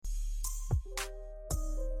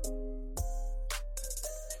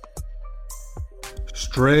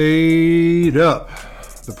Straight up,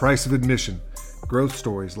 the price of admission. Growth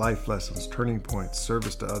stories, life lessons, turning points,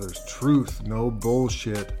 service to others, truth, no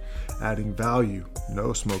bullshit, adding value,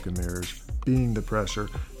 no smoke and mirrors, being the pressure,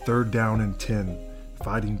 third down and 10,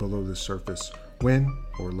 fighting below the surface, win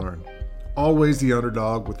or learn. Always the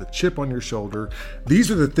underdog with a chip on your shoulder.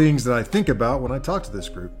 These are the things that I think about when I talk to this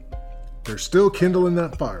group. They're still kindling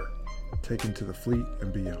that fire, taken to the fleet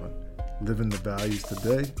and beyond, living the values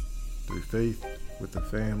today through faith, with the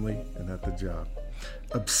family, and at the job.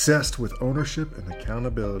 Obsessed with ownership and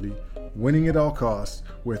accountability, winning at all costs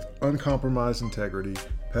with uncompromised integrity,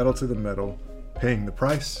 pedal to the metal, paying the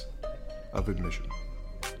price of admission.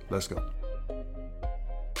 Let's go.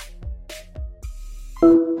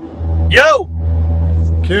 Yo!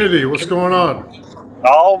 Kennedy, what's going on?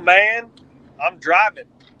 Oh, man. I'm driving.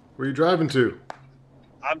 Where are you driving to?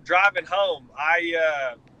 I'm driving home.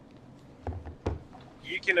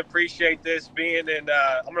 You can appreciate this being in,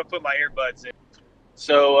 I'm going to put my earbuds in.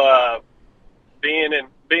 So, being in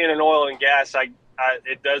oil and gas,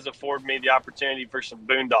 it does afford me the opportunity for some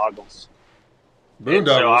boondoggles.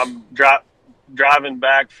 Boondoggles? So I'm driving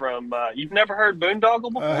back from, you've never heard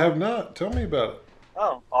boondoggle before? I have not. Tell me about it.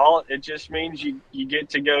 Oh, it just means you get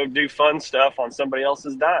to go do fun stuff on somebody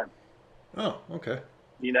else's dime. Oh, okay.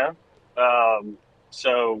 You know?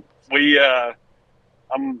 So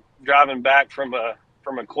I'm driving back from a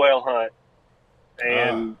quail hunt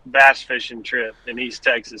and bass fishing trip in East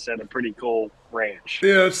Texas at a pretty cool ranch.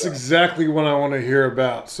 Yeah, that's exactly what I want to hear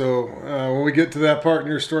about. So when we get to that part in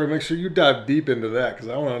your story, make sure you dive deep into that because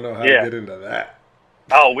I want to know how to get into that.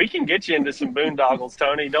 Oh, we can get you into some boondoggles,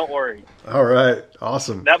 Tony. Don't worry. All right,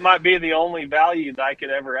 awesome. That might be the only value that I could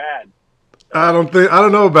ever add. I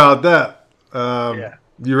don't know about that.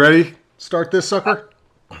 You ready? Start this sucker?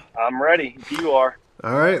 I'm ready if you are.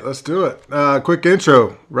 All right, let's do it. Quick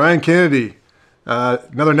intro. Ryan Kennedy,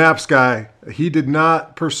 another Naps guy. He did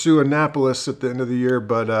not pursue Annapolis at the end of the year,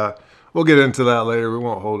 but we'll get into that later. We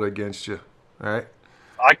won't hold it against you. All right?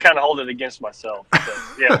 I kind of hold it against myself. So,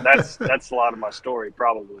 yeah, that's a lot of my story,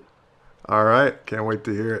 probably. All right. Can't wait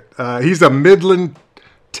to hear it. He's a Midland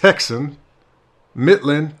Texan.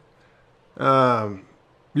 Midland.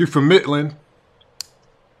 You're from Midland.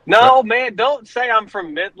 No, man, don't say I'm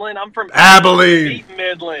from Midland. I'm from Abilene.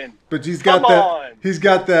 Midland. But he's got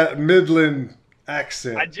that Midland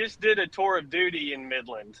accent. I just did a tour of duty in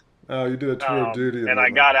Midland. Oh, you did a tour of duty in and Midland. I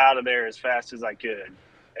got out of there as fast as I could.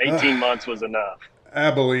 18 months was enough.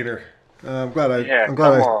 Abilener. I'm glad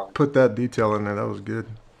I put that detail in there. That was good.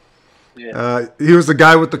 Yeah. He was the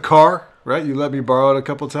guy with the car, right? You let me borrow it a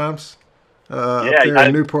couple times up there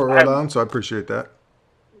in Newport, Rhode Island, so I appreciate that.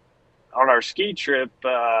 On our ski trip,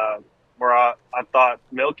 where I thought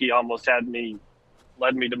Milky almost led me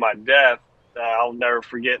to my death, I'll never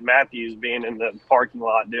forget Matthews being in the parking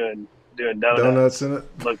lot doing donuts in it,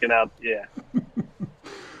 looking out. Yeah.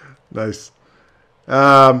 Nice.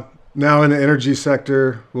 Now in the energy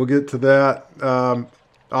sector, we'll get to that.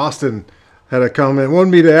 Austin had a comment.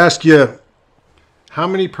 Wanted me to ask you how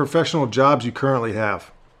many professional jobs you currently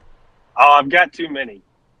have. Oh, I've got too many.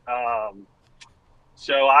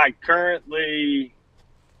 So I currently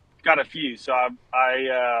got a few. So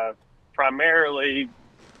I primarily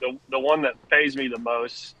the one that pays me the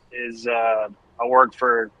most is I work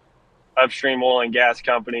for upstream oil and gas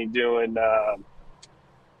company doing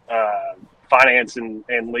finance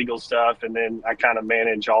and legal stuff, and then I kind of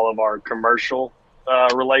manage all of our commercial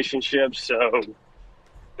relationships. So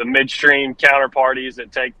the midstream counterparties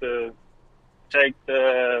that take the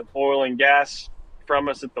oil and gas from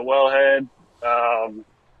us at the wellhead, I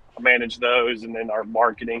manage those, and then our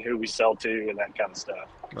marketing, who we sell to, and that kind of stuff.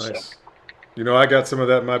 Nice. So, I got some of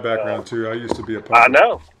that in my background too. I used to be a pumper. I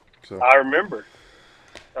know. So. I remember.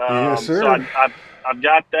 Yes, sir. So I've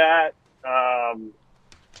got that. I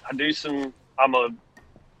do some. I'm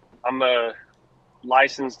a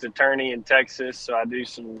licensed attorney in Texas, so I do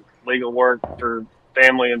some legal work for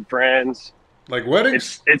family and friends. Like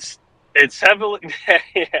weddings? It's heavily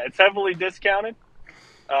it's heavily discounted,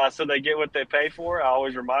 so they get what they pay for. I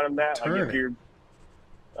always remind them that.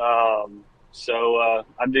 So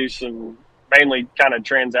I do some mainly kind of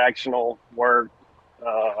transactional work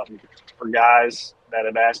for guys that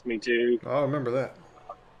have asked me to. Oh, I remember that.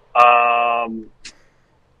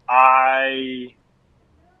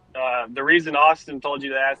 The reason Austin told you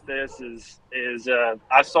to ask this is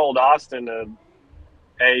I sold Austin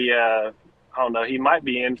I don't know, he might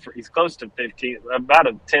be he's close to about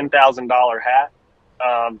a $10,000 hat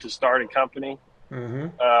to start a company. Mm-hmm.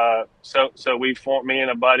 So we formed, me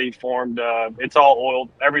and a buddy formed, it's all oil.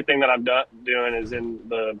 Everything that I'm doing is in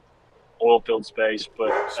the oil field space,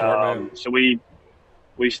 but so we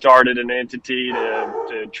we started an entity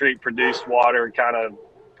to treat produced water, kind of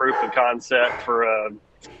proof of concept for a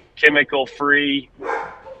chemical-free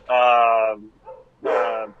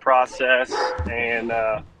process. And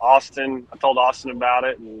I told Austin about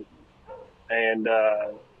it, and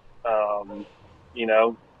you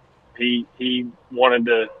know, he wanted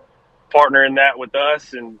to partner in that with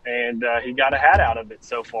us, and he got a hat out of it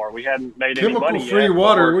so far. We hadn't made any money yet. Chemical-free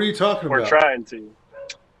water? What are you talking about? We're trying to.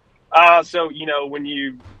 So when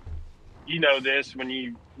you this, when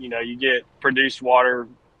you get produced water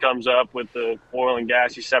comes up with the oil and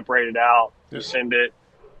gas, you separate it out, you send it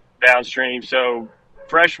downstream. So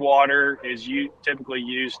fresh water is typically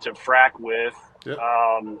used to frack with,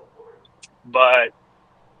 but a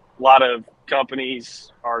lot of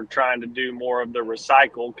companies are trying to do more of the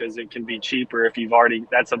recycle because it can be cheaper if you've already.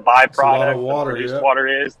 That's a byproduct of produced water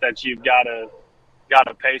is that you've got to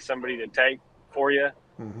pay somebody to take for you.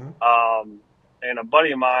 Mm-hmm. And a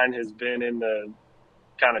buddy of mine has been in the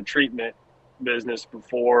kind of treatment business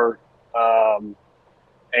before.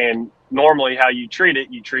 And normally how you treat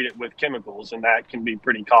it with chemicals, and that can be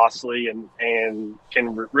pretty costly and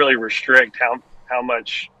can really restrict how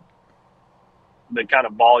much the kind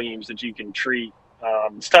of volumes that you can treat.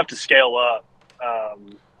 It's tough to scale up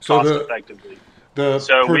cost effectively.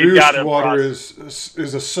 So produced water is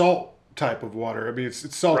a salt type of water. I mean,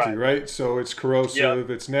 it's salty, right? So it's corrosive. Yep.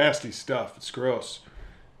 It's nasty stuff. It's gross.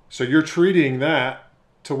 So you're treating that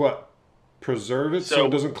to what? Preserve it so it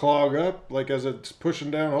doesn't clog up, like as it's pushing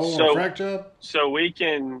down hole on a frac job? So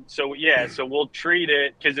we'll treat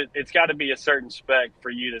it because it's got to be a certain spec for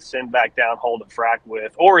you to send back down hole to frac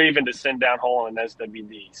with, or even to send down hole in an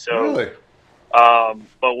SWD. So, really?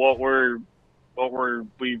 But what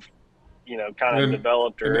we've kind of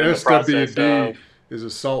developed or in the process of is a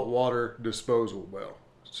saltwater disposal well.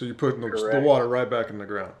 So you're putting the water right back in the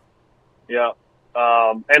ground. Yeah.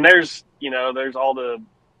 And there's all a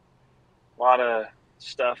lot of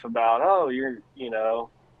stuff about,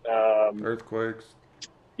 earthquakes.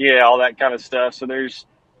 Yeah, all that kind of stuff. So there's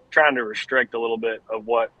trying to restrict a little bit of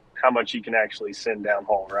how much you can actually send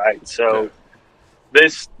downhole, right? So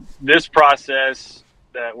this process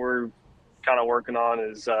that we're kind of working on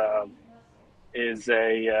is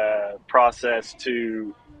a process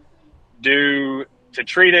to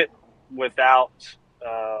treat it without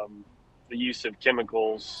the use of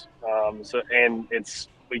chemicals.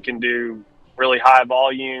 We can do really high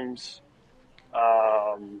volumes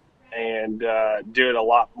and do it a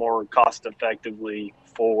lot more cost effectively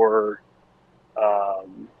for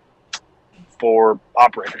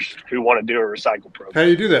operators who want to do a recycle program. How do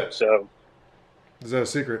you do that? So, is that a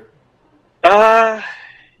secret?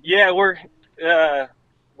 Yeah, we're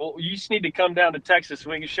well, you just need to come down to Texas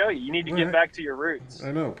so we can show you. You need to get back to your roots.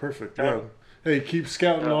 I know, perfect. Yeah. Hey, keep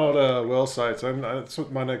scouting all the well sites. That's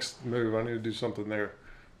my next move. I need to do something there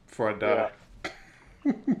before I die. Yeah.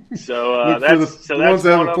 So that's the ones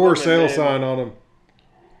that have a for sale sign on them.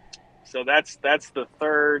 So that's the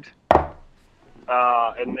third, and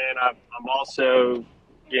then I'm also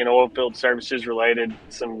in oilfield services related.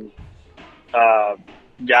 Some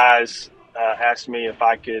guys asked me if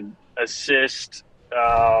I could assist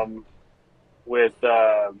with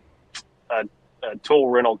a tool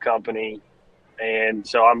rental company, and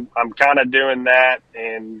so I'm kind of doing that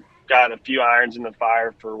and got a few irons in the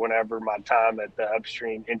fire for whenever my time at the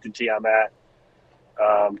upstream entity I'm at,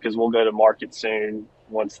 because we'll go to market soon.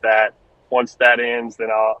 Once that ends, then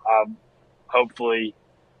I'll hopefully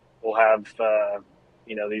we'll have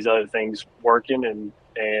these other things working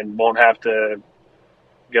and won't have to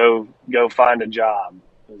go find a job.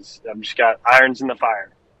 I've just got irons in the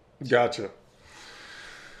fire. Gotcha.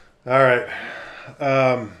 All right.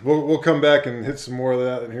 We'll come back and hit some more of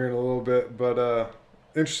that in here in a little bit, but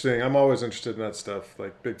interesting. I'm always interested in that stuff,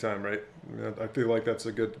 like big time, right? I feel like that's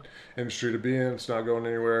a good industry to be in. It's not going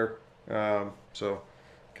anywhere. So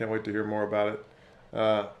can't wait to hear more about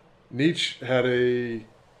it. Nietzsche had a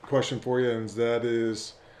question for you, and that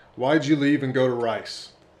is, why'd you leave and go to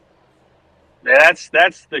rice? That's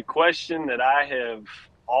the question that I have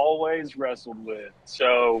always wrestled with.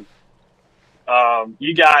 So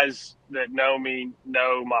you guys that know me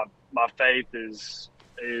know my faith is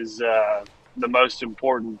the most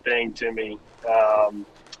important thing to me.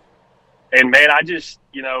 And man, I just,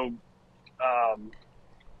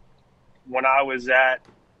 when I was at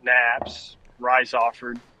NAPS, Rice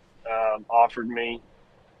offered me,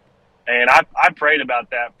 and I prayed about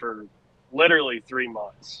that for literally 3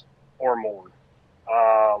 months or more.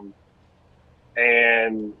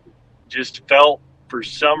 And just felt for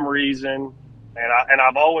some reason, and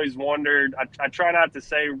I've always wondered, I try not to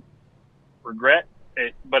say regret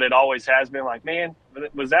but it always has been like, man,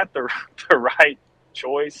 was that the right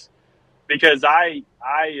choice? Because I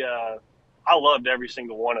loved every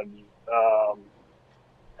single one of you,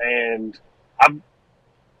 and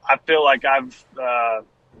I feel like I've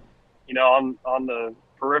on the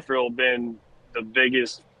peripheral been the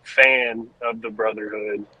biggest fan of the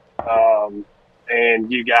brotherhood,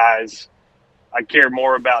 and you guys. I care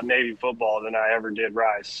more about Navy football than I ever did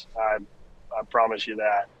Rice. I promise you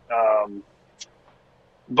that.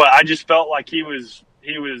 But I just felt like he was.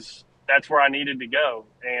 That's where I needed to go,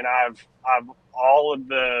 and I've all of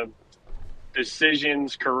the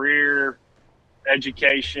decisions, career,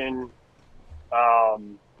 education,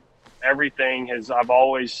 everything I've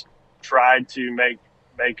always tried to make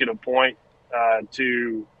it a point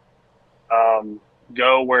to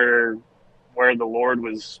go where the Lord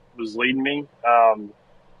was leading me.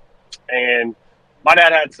 And my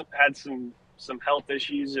dad had some health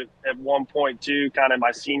issues at one point too, kind of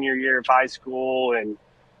my senior year of high school.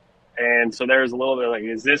 And so there was a little bit like,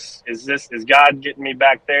 is God getting me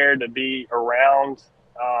back there to be around?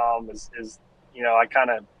 I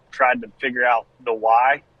kind of tried to figure out the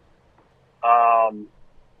why.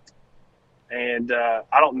 And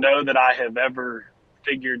I don't know that I have ever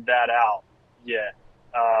figured that out yet.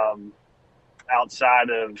 Outside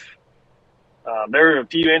of, there were a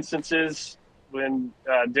few instances when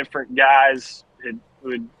different guys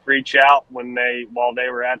would reach out while they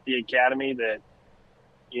were at the academy that,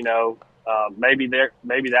 maybe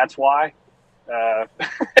that's why, to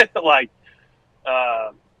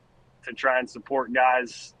try and support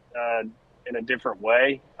guys in a different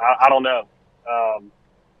way. I don't know.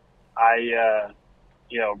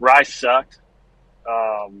 Rice sucked.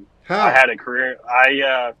 How? I had a career.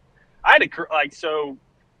 I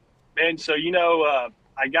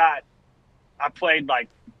played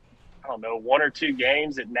one or two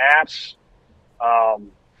games at Naps.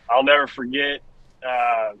 I'll never forget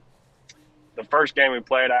the first game we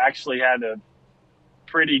played. I actually had a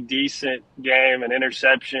pretty decent game, an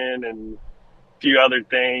interception and a few other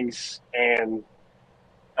things. And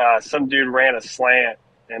some dude ran a slant,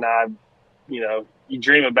 and you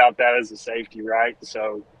dream about that as a safety, right?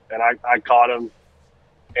 So, and I caught him.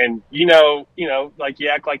 And, like you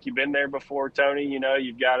act like you've been there before, Tony,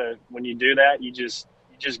 you've got to, when you do that, you just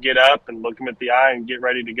get up and look him at the eye and get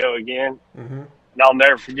ready to go again. Mm-hmm. And I'll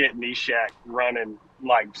never forget Nishak running,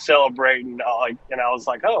 celebrating, and I was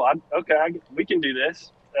like, oh, we can do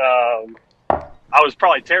this. I was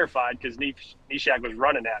probably terrified because Nishak was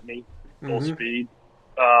running at me full speed.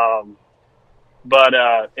 But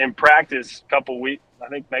in practice, a couple weeks, I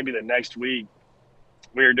think maybe the next week,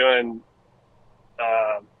 we were doing,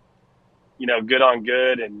 good on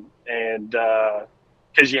good, and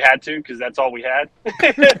because you had to, because that's all we had.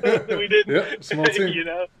 We didn't, yep, small team.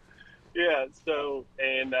 Yeah. So,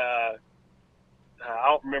 and I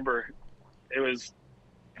don't remember. It was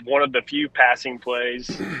one of the few passing plays,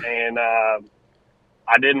 and I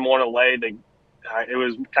didn't want to lay it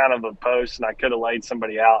was kind of a post, and I could have laid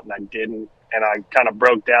somebody out, and I didn't, and I kind of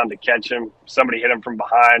broke down to catch him. Somebody hit him from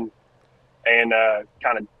behind, and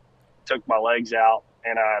kind of took my legs out,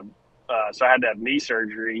 and so I had to have knee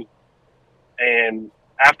surgery. And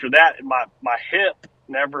after that, my hip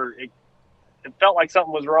it felt like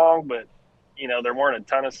something was wrong, but there weren't a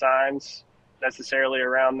ton of signs necessarily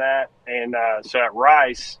around that. And so at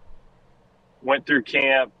Rice, went through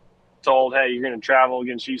camp, told, hey, you're going to travel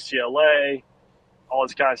against UCLA, all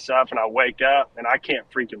this kind of stuff. And I wake up and I can't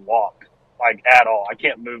freaking walk at all. I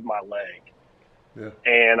can't move my leg. Yeah.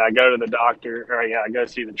 And I go to the doctor, I go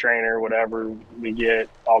see the trainer, whatever. We get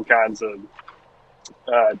all kinds of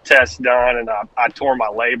tests done, and I tore my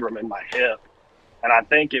labrum in my hip. And I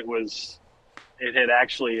think it had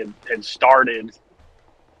actually started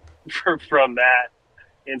from that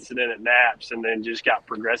incident at Naps, and then just got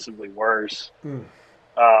progressively worse. You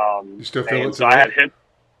still feel it? So I had hit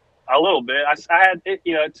a little bit. I had it.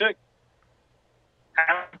 It took,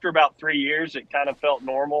 after about 3 years, it kind of felt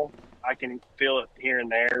normal. I can feel it here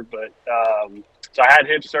and there, but so I had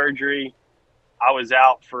hip surgery. I was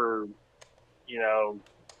out for,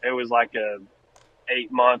 it was like a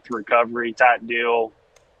 8-month recovery type deal.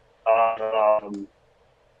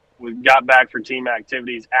 We got back for team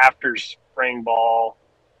activities after spring ball,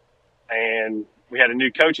 and we had a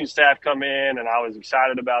new coaching staff come in, and I was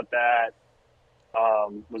excited about that.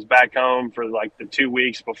 Was back home for the 2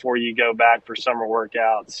 weeks before you go back for summer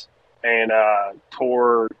workouts, and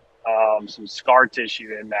tore some scar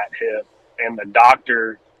tissue in that hip. And the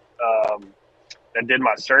doctor that did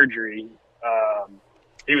my surgery,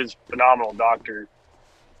 he was a phenomenal doctor.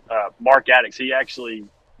 Mark Addix, he actually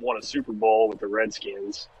won a Super Bowl with the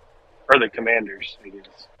Redskins, or the Commanders, I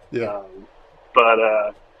guess. Yeah.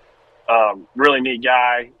 Really neat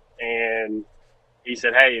guy. And he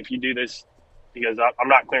said, hey, if you do this, he goes, I'm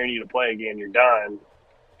not clearing you to play again. You're done.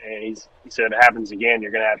 And he said, if it happens again,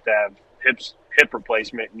 you're going to have hip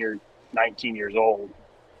replacement, and you're 19 years old.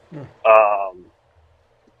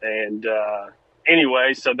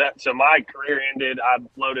 Anyway, so my career ended. I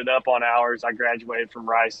loaded up on hours. I graduated from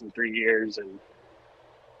Rice in 3 years and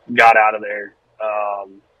got out of there. I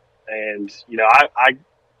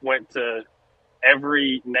went to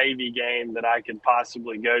every Navy game that I could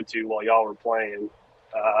possibly go to while y'all were playing.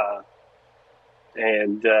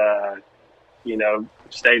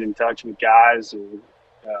 Stayed in touch with guys, and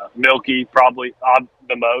Milky probably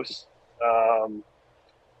the most.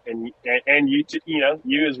 And you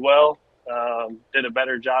as well, did a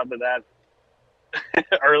better job of that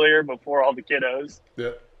earlier before all the kiddos.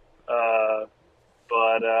 Yeah.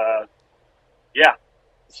 Yeah.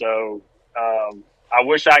 So I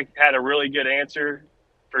wish I had a really good answer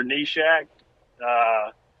for Nishak,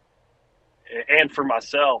 and for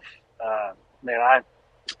myself. Man,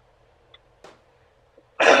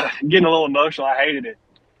 I'm getting a little emotional. I hated it,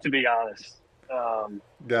 to be honest.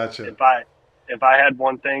 Gotcha. If I had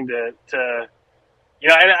one thing to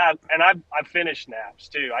and I finished naps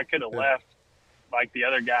too. I could have left like the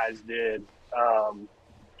other guys did.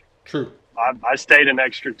 True. I stayed an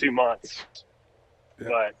extra 2 months,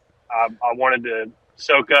 but I wanted to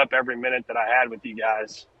soak up every minute that I had with you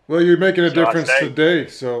guys. Well, you're making a difference today,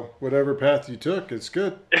 so whatever path you took, it's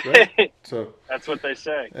good. Right? So that's what they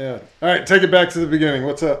say. Yeah. All right, take it back to the beginning.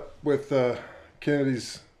 What's up with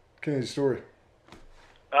Kennedy's story?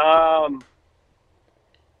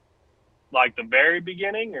 Like the very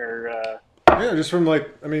beginning, or yeah, just from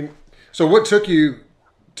so what took you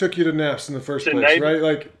to Naps in the first place, Navy.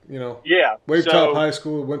 Right? Yeah, Wave Top High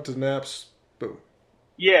School, went to Naps, boom.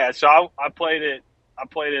 Yeah, so I played at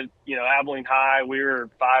Abilene High. We were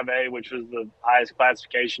 5A, which was the highest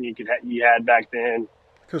classification you had back then.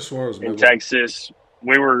 In Texas.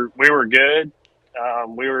 We were good.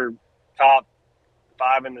 We were top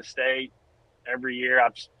 5 in the state every year.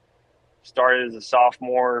 I started as a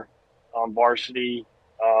sophomore on varsity.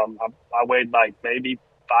 I weighed maybe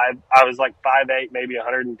 5. I was 5'8", maybe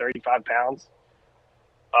 135 pounds.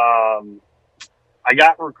 I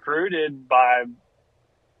got recruited by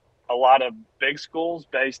a lot of big schools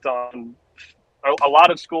based on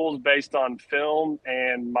film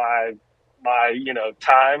and my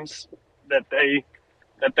times that they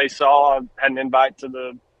saw. I had an invite to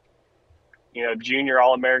the junior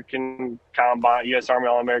All-American combine, U.S. Army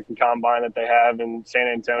All-American combine that they have in San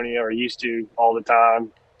Antonio, or used to all the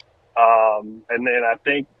time. And then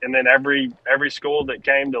every school that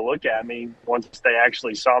came to look at me, once they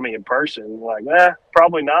actually saw me in person,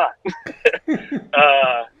 probably not.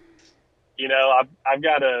 I've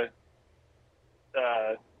got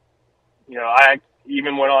I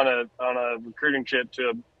even went on a recruiting trip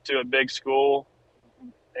to a big school,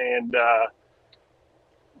 and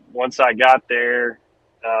once I got there,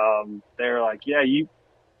 they were like, "Yeah, you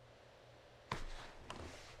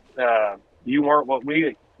weren't what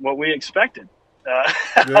we expected." I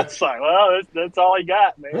was like, "Well, that's all I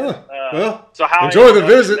got, man." So how enjoy the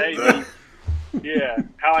visit. Yeah,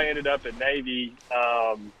 how I ended up at Navy.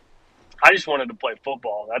 I just wanted to play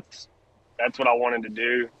football. That's what I wanted to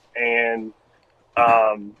do. And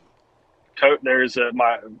there's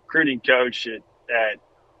my recruiting coach at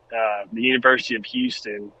the University of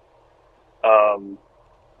Houston,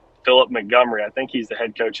 Philip Montgomery. I think he's the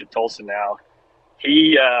head coach at Tulsa now.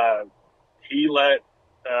 He let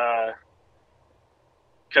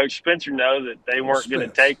Coach Spencer know that they weren't going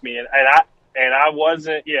to take me, and I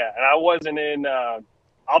wasn't. Yeah, and I wasn't in.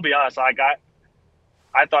 I'll be honest.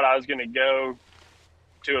 I thought I was going to go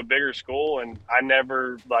to a bigger school, and I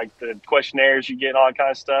never the questionnaires you get and all that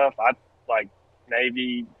kind of stuff. I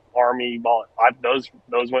Navy, Army, those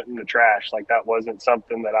went in the trash. That wasn't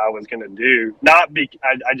something that I was going to do. I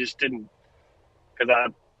just didn't,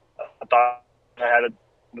 because I thought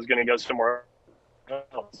was going to go somewhere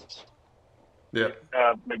else. Yeah.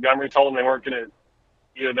 Montgomery told them they weren't going to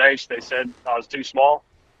U of H. They said I was too small.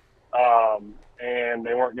 And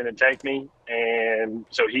they weren't going to take me. And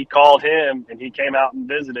so he called him, and he came out and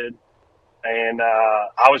visited. And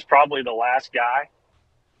I was probably the last guy.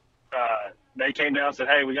 They came down and said,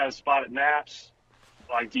 "Hey, we got a spot at Naps.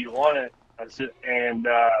 Do you want it?" I said, and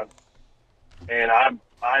I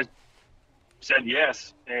said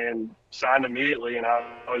yes, and signed immediately. And I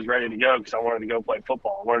was ready to go because I wanted to go play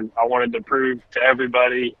football. I wanted to prove to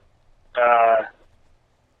everybody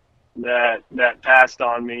that passed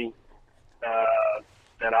on me,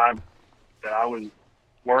 that I was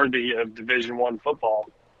worthy of Division I football.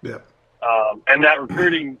 Yeah. And that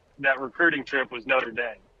recruiting trip was Notre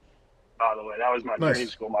Dame, by the way. That was my dream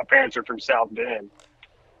school. My parents are from South Bend,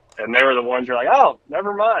 and they were the ones who were like, "Oh,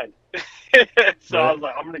 never mind." So I was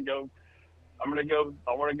like, I want to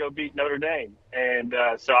go beat Notre Dame. And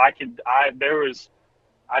so I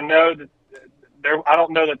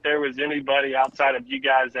don't know that there was anybody outside of you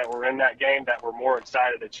guys that were in that game that were more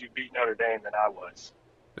excited that you beat Notre Dame than I was.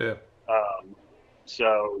 Yeah.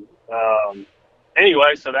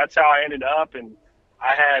 Anyway, so that's how I ended up, and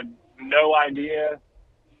I had no idea,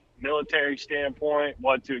 military standpoint,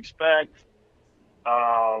 what to expect,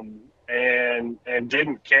 and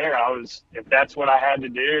didn't care. If that's what I had to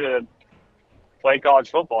do to play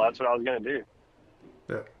college football, that's what I was going to do.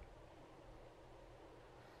 Yeah.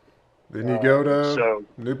 Then you go to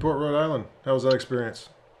Newport, Rhode Island. How was that experience?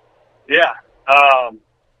 Yeah.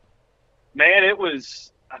 Man, it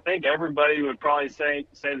was, I think everybody would probably say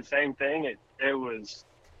the same thing. It was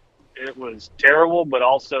terrible, but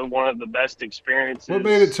also one of the best experiences. What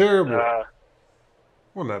made it terrible?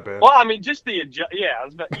 Wasn't that bad? Well, I mean, just but it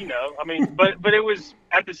was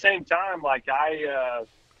at the same time, like I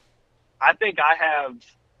think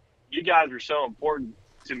you guys were so important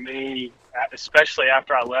to me, especially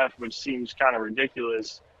after I left, which seems kind of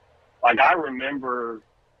ridiculous. Like I remember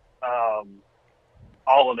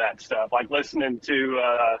all of that stuff, like listening to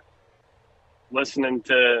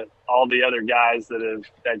all the other guys that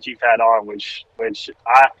you've had on, which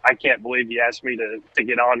I can't believe you asked me to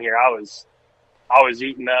get on here. I was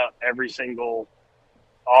eating up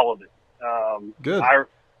all of it. Good.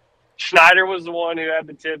 Schneider was the one who had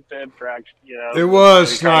the tip fed fracture. It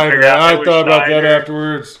was Schneider. I thought about that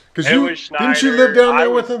afterwards. Because didn't you live down there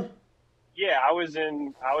with him? Yeah, I was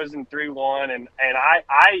in 3-1, and I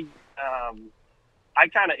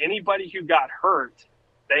kind of, anybody who got hurt,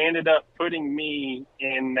 they ended up putting me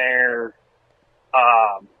in there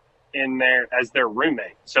as their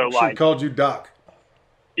roommate. So she called you Doc.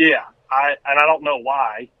 Yeah, I don't know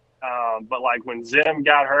why, but like when Zim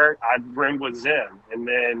got hurt, I roomed with Zim, and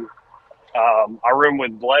then I roomed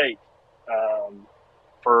with Blake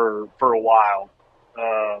for a while,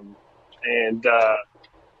 and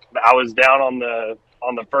I was down on the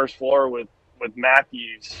first floor with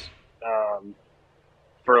Matthews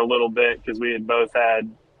for a little bit because we had both had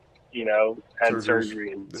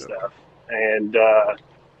surgery and stuff, and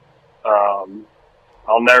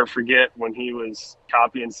I'll never forget when he was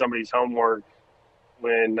copying somebody's homework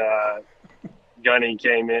when Gunny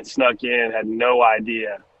snuck in, had no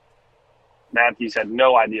idea. Matthews had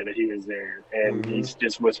no idea that he was there, and he's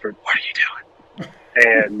just whispered, "What are you doing?"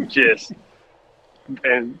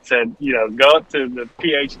 and said, go up to the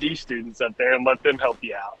PhD students up there and let them help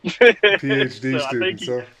you out. PhD students,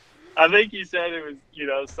 I think he said it was,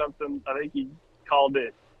 something. I think he called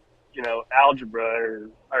it, algebra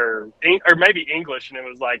or maybe English, and it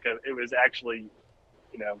was actually,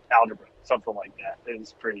 algebra, something like that. It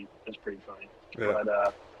was pretty funny. Yeah.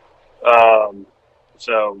 But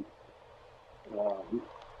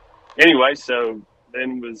anyway, so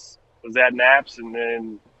then was at Naps, and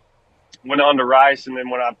then went on to Rice, and then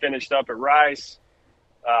when I finished up at Rice,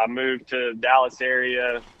 I moved to the Dallas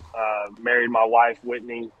area, married my wife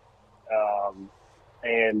Whitney,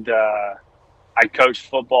 and I coached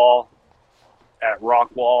football at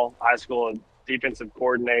Rockwall High School, a defensive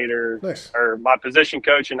coordinator. Nice. Or my position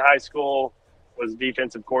coach in high school was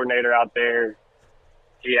defensive coordinator out there.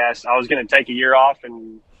 He asked, I was going to take a year off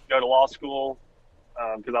and go to law school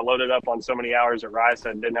because I loaded up on so many hours at Rice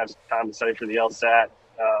I didn't have time to study for the LSAT.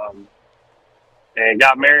 And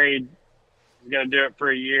got married. Was going to do it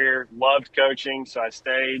for a year. Loved coaching, so I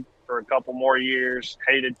stayed for a couple more years.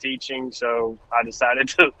 Hated teaching, so I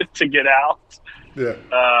decided to get out. Yeah.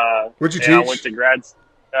 What'd you teach? I went to grad.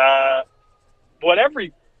 What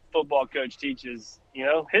every football coach teaches,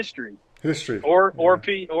 history. History. Or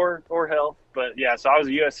health. But yeah, so I was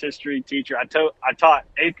a U.S. history teacher. I taught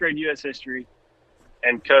 8th grade U.S. history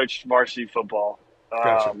and coached varsity football.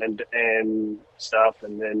 Gotcha. And stuff,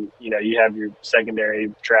 and then you have your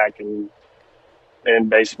secondary track and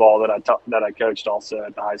baseball that I coached also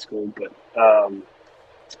at the high school. But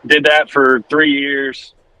did that for 3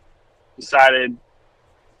 years. Decided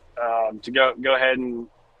to go ahead and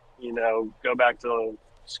go back to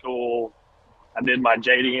school. I did my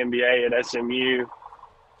JD MBA at SMU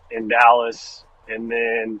in Dallas, and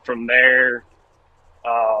then from there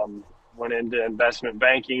went into investment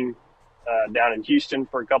banking. Down in Houston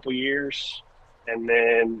for a couple years, and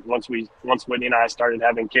then once Whitney and I started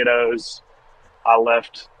having kiddos, I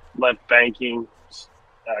left banking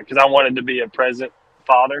because I wanted to be a present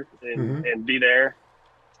father and be there.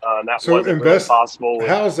 And that So wasn't really possible with.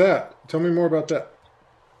 how's that? Tell me more about that.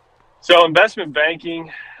 So investment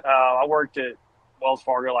banking, I worked at Wells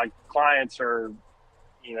Fargo. Like clients are,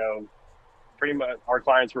 you know, pretty much our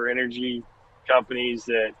clients were energy companies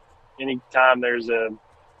that anytime there's a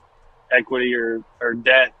equity or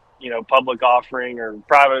debt, public offering or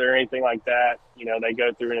private or anything like that, they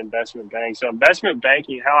go through an investment bank. So investment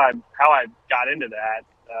banking, how I got into that,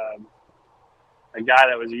 a guy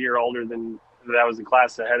that was a year older than that was the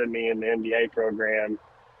class ahead of me in the MBA program.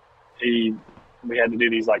 We had to do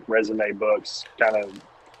these like resume books, kind of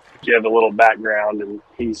give a little background, and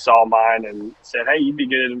he saw mine and said, "Hey, you'd be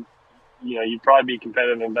good. You'd probably be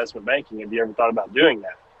competitive in investment banking. Have you ever thought about doing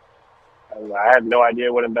that?" I had no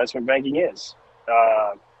idea what investment banking is.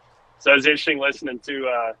 So it's interesting listening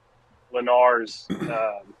to Lennar's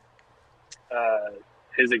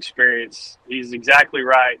his experience. He's exactly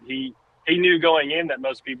right. He knew going in that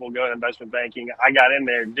most people go to investment banking. I got in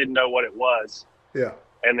there, didn't know what it was, Yeah.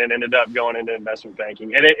 and then ended up going into investment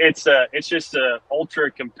banking. And it's just a ultra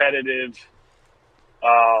competitive,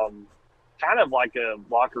 kind of like a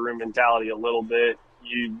locker room mentality a little bit.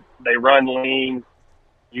 They run lean.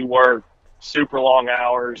 You work super long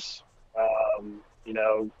hours. You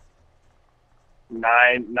know,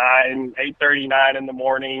 8:39 in the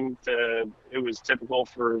morning it was typical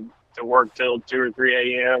to work till 2 or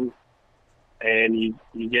 3 a.m. and you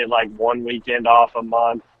get like one weekend off a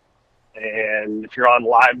month, and if you're on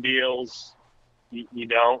live deals, you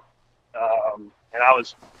don't. And I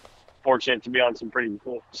was fortunate to be on some pretty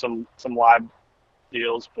cool some live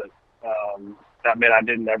deals, but that meant I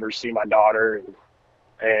didn't ever see my daughter,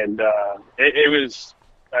 and it was.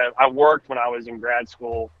 I worked when I was in grad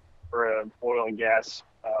school for an oil and gas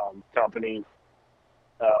company.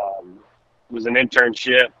 It was an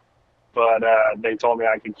internship, but they told me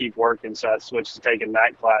I could keep working, so I switched to taking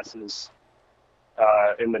night classes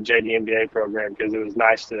in the JD MBA program because it was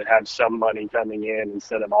nice to have some money coming in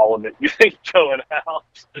instead of all of it going out.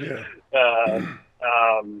 Yeah.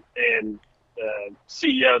 And the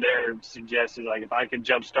CEO there suggested, like, if I could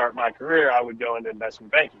jumpstart my career, I would go into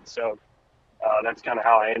investment banking. So that's kind of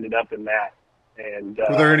how I ended up in that. And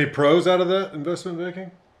were there any pros out of that investment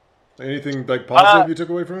banking? Anything like positive you took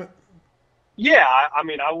away from it? Yeah, I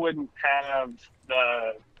mean, I wouldn't have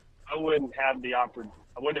the opportunity.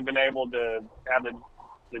 I wouldn't have been able to have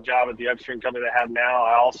the job at the upstream company that I have now.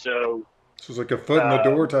 I also. So it's like a foot in the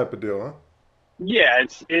door type of deal, huh? Yeah,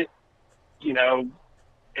 if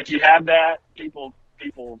you have that, people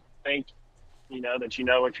think, that you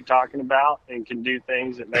know what you're talking about and can do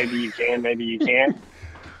things that maybe you can, maybe you can't.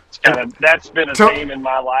 That's been a theme in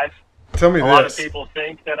my life. Tell me a lot of people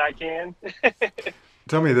think that I can.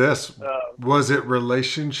 Tell me this. Was it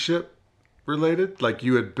relationship related? Like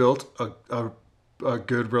you had built a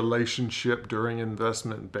good relationship during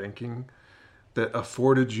investment banking that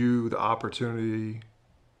afforded you the opportunity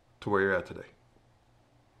to where you're at today?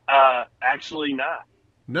 Actually not.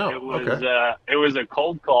 No. Okay. It was a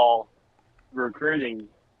cold call recruiting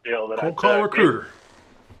deal that cold call recruiter.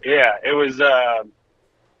 It was.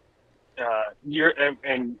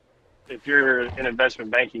 And if you're in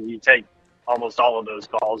investment banking, you take almost all of those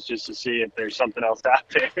calls just to see if there's something else out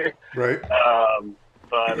there. Right.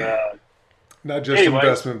 But not just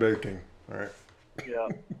investment banking. All right. Yeah.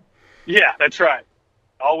 Yeah, that's right.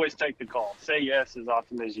 Always take the call. Say yes as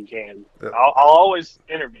often as you can. Yep. I'll always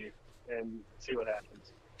interview and see what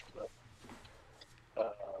happens.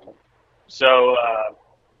 So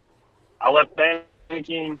I left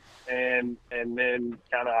banking and then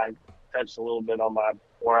kind of I touched a little bit on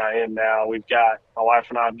where I am now. My wife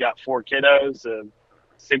and I have got 4 kiddos, a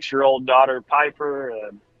 6-year-old daughter, Piper,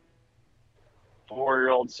 a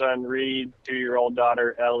 4-year-old son, Reed, 2-year-old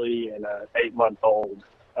daughter, Ellie, and a 8-month-old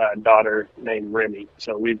daughter named Remy.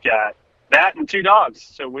 So we've got that and 2 dogs.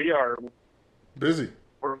 So we are busy.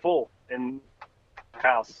 We're full in the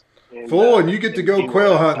house. And you get to go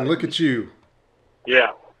quail hunting. Look at you.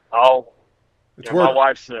 Yeah. My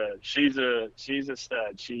wife's she's a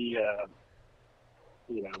stud. She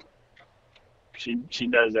she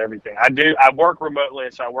does everything. I work remotely,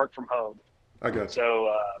 so I work from home. I got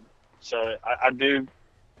you. So I do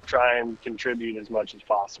try and contribute as much as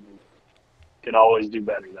possible. Could always do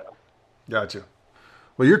better though. Gotcha.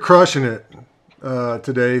 Well, you're crushing it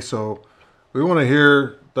today, so we want to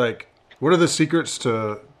hear what are the secrets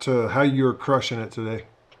to how you're crushing it today?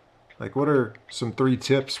 Like, what are some 3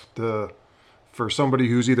 tips for somebody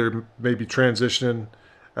who's either maybe transitioning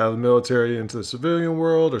out of the military into the civilian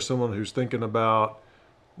world, or someone who's thinking about,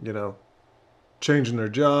 changing their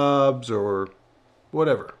jobs or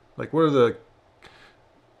whatever? Like, what are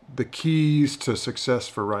the keys to success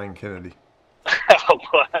for Ryan Kennedy?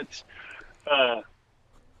 But uh,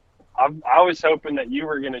 I was hoping that you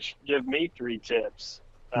were going to give me 3 tips.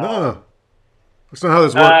 No, Um, that's not how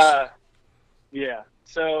this works. uh, yeah.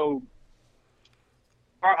 So,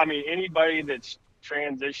 I mean, anybody that's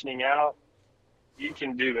transitioning out, you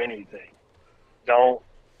can do anything. Don't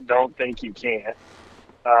don't think you can't.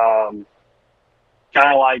 Um,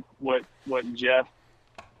 Kind of like what Jeff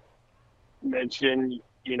mentioned.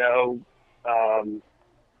 Um,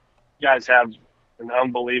 you guys have an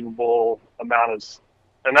unbelievable amount of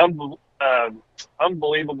an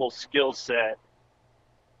unbelievable skill set,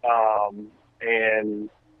 um, and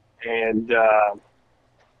and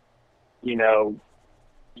you know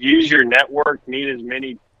use your network, meet as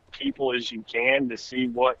many people as you can to see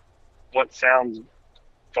what sounds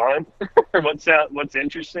fun or what's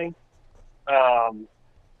interesting. Um,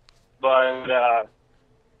 but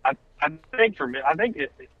I think for me, I think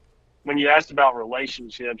when you asked about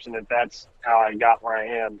relationships and if that's how I got where I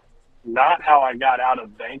am, not how I got out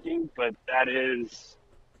of banking, but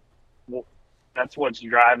that's what's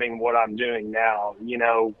driving what I'm doing now.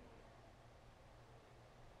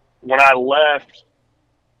 When I left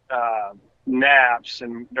Naps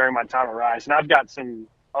and during my time at Rice, and I've got some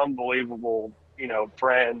unbelievable,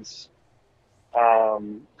 friends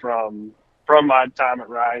from my time at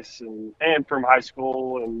Rice and from high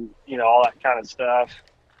school and all that kind of stuff.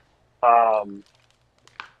 Um,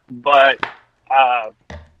 but uh,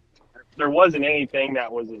 there wasn't anything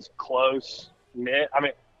that was as close knit. I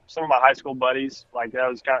mean, some of my high school buddies, like that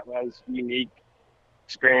was unique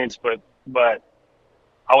experience, but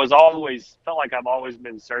I was always felt like I've always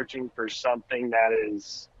been searching for something that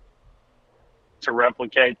is to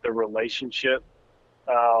replicate the relationship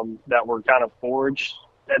that were kind of forged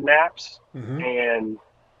at Naps, Mm-hmm. and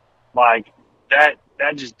like that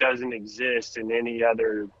just doesn't exist in any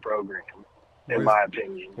other program, in my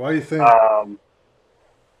opinion. Why do you think? Um,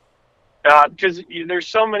 because there's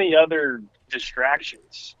so many other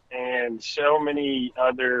distractions and so many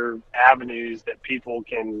other avenues that people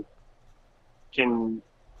can and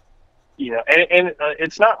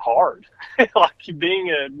it's not hard. Like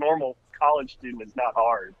being a normal college student is not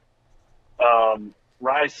hard.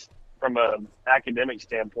 Rice, from a academic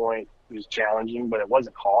standpoint, was challenging, but it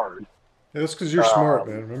wasn't hard. Yeah, that's because you're smart,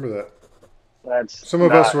 man. Um, Remember that. that's Some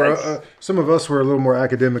of us not were that's some of us were a little more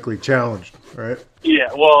academically challenged, right? Yeah.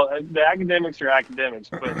 Well, the academics are academics,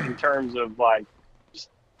 but in terms of like, just,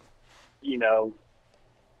 you know,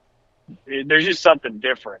 there's just something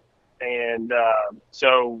different, and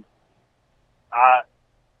so I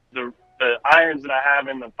the irons that I have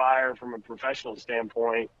in the fire from a professional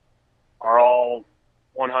standpoint are all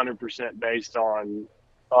 100% based on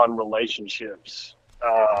relationships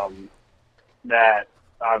that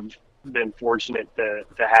I've been fortunate to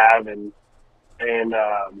have, and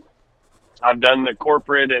I've done the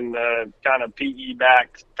corporate and the kind of PE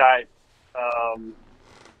backed type um,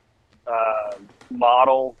 uh,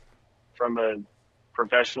 model from a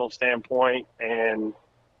professional standpoint, and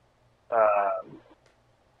uh,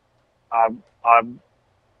 I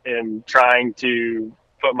am trying to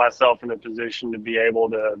put myself in a position to be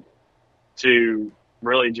able to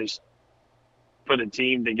really just put a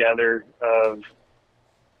team together of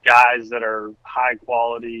guys that are high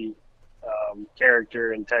quality,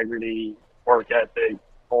 character, integrity, work ethic,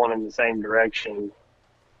 pulling in the same direction,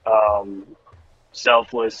 um,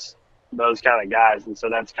 selfless, those kind of guys. And so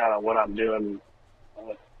that's kind of what I'm doing,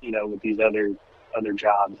 with these other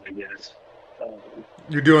jobs, I guess. Um,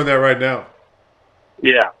 You're doing that right now.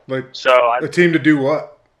 yeah. Like So I a team to do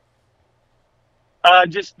what?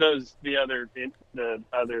 just the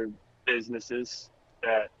other businesses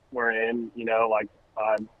that we're in, like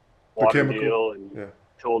The water chemical. deal and Yeah.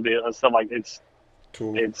 tool deal and stuff like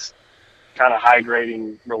Tool. it's kind of high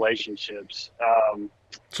grading relationships.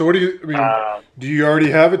 So what do you? I mean, Uh, do you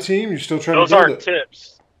already have a team? You're still trying to those build aren't it.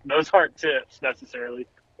 tips. Those aren't tips necessarily.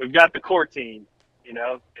 We've got the core team, and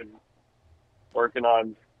working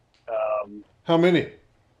on How many?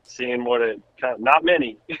 seeing what it kind of, not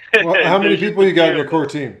many. Well, how many There's just people a you got in few your of core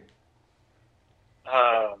us. team?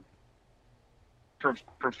 Uh,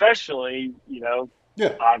 Professionally,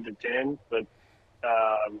 Yeah. 5 to 10,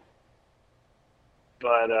 um,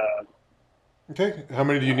 but Okay. How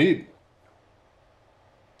many do you need?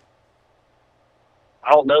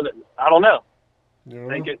 I don't know that. I don't know. You don't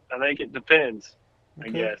know. I think it depends. I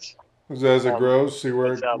Okay. guess As it on grows, see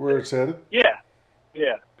what's out where there. it's headed. Yeah,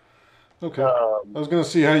 yeah, Okay. I was gonna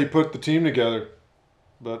see how you put the team together,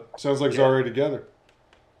 but sounds like it's yeah. already together.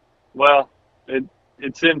 Well,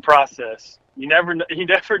 it's in process. You never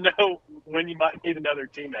know when you might need another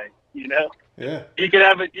teammate. Yeah. You could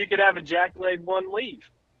have a Jack Lade one leave.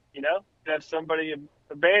 have somebody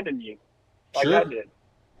abandon you like I Sure. did.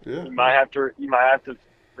 Yeah. You Yeah. might have to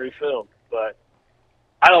refill. But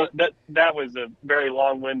I don't. That was a very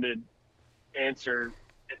long-winded answer.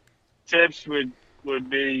 Tips would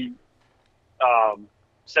be, um,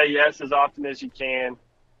 say yes as often as you can.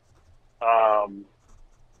 Um,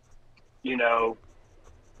 you know,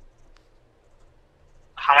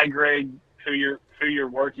 high grade who you're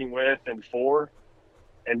working with and for,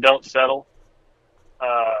 and don't settle.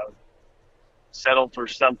 Uh, Settle for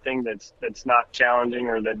something that's not challenging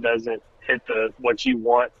or that doesn't hit the what you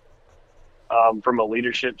want, from a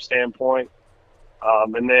leadership standpoint.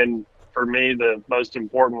 And then for me, the most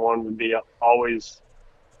important one would be always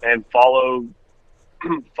and follow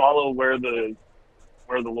where the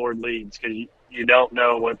Lord leads, because you don't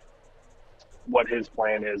know what His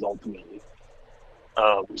plan is ultimately.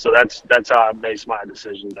 So that's how I base my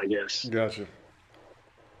decisions, I guess. Gotcha.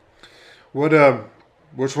 What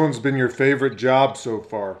which one's been your favorite job so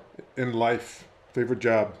far in life? Favorite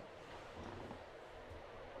job?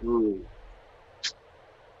 Ooh.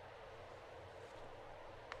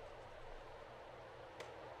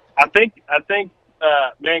 I think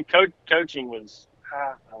man, coaching was,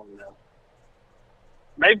 I don't know.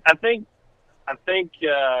 Maybe I think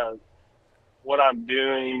what I'm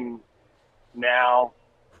doing now,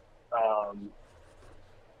 um,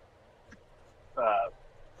 uh,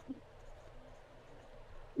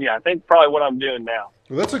 yeah, I think probably what I'm doing now.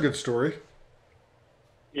 Well, that's a good story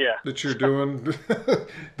Yeah. that you're doing.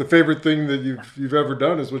 The favorite thing that you've ever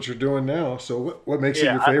done is what you're doing now. So what makes it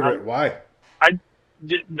Yeah, your favorite? Why? I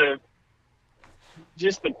the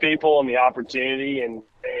just the people and the opportunity, and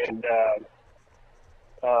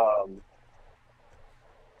um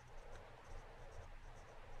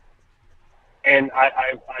and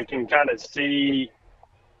I can kind of see,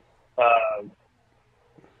 uh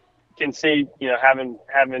having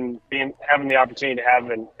the opportunity to have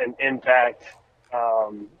an impact,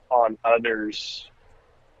 on others,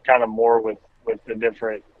 kind of more with the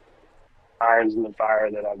different irons in the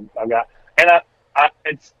fire that I've got. And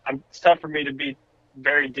it's tough for me to be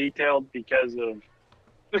very detailed because of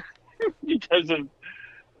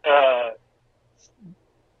uh,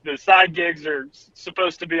 the side gigs are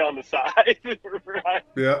supposed to be on the side, right?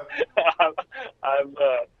 Yeah. I'm, I'm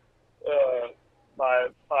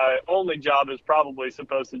my only job is probably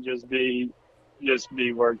supposed to just be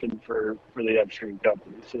working for the upstream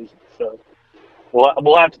company. So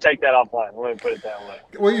we'll have to take that offline. Let me put it that way.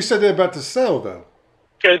 Well, you said that about to sell though.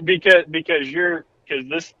 Because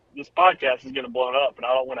this podcast is going to blow up, and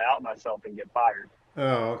I don't want to out myself and get fired.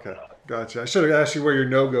 Oh, okay. Gotcha. I should have asked you where your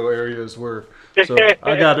no-go areas were. So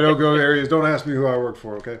I got no-go areas. Don't ask me who I work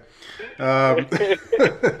for, okay? Um,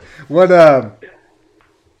 what?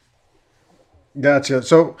 Gotcha.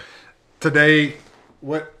 So today,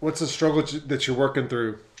 what's the struggle that you're working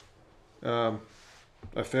through? Um,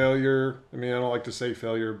 a failure. I mean, I don't like to say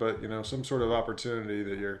failure, but some sort of opportunity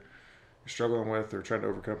that you're struggling with or trying to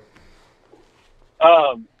overcome.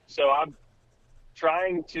 so I'm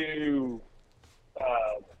trying to,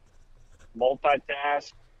 uh,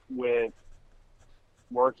 multitask with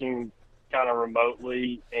working kind of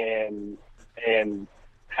remotely, and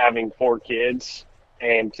having 4 kids,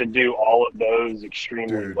 and to do all of those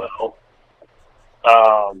extremely Dude, well.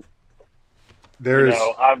 Um,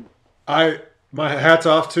 there's I've I my hats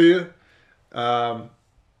off to you. Um,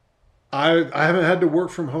 I haven't had to work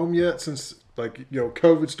from home yet since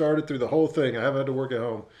COVID started through the whole thing. I haven't had to work at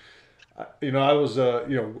home. I was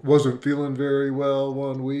wasn't feeling very well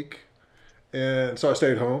one week, and so I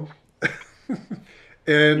stayed home,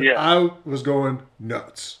 and yeah, I was going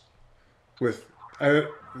nuts with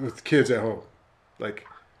with kids at home. Like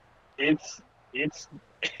it's it's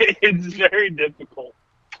it's very difficult.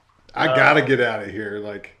 I gotta Um, get out of here.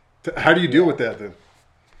 Like, how do you deal yeah, with that then?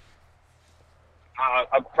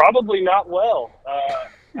 I'm probably not well.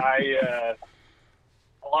 I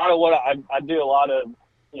A lot of what I do, a lot of,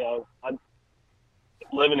 I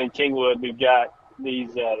living in Kingwood. We've got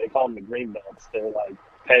these, they call them the green belts. They're like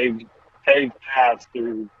paved paved paths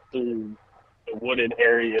through the wooded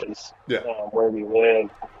areas, Yeah, where we live,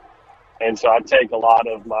 and so I take a lot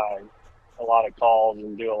of calls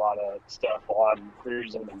and do a lot of stuff while I'm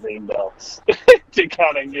cruising the green belts to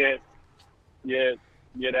kind of get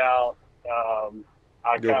get out. Um,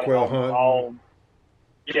 I go kind of quail hunting.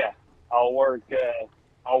 yeah, I'll work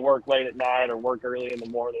I'll work late at night or work early in the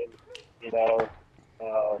morning, you know,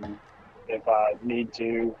 um, if I need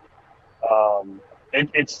to.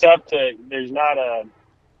 It's tough to. There's not a,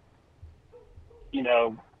 you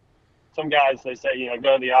know some guys, they say,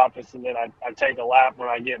 go to the office, and then I take a lap when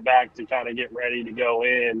I get back to kind of get ready to go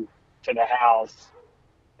in to the house,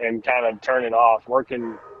 and kind of turn it off.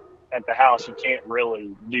 Working at the house, you can't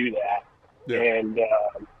really do that. Yeah.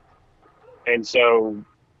 And so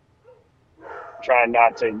trying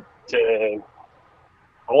not to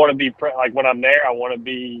I want to be like when I'm there, I want to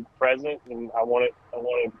be present, and I want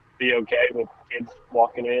to be okay with kids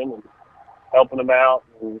walking in and helping them out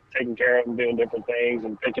and taking care of them, doing different things,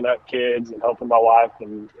 and picking up kids and helping my wife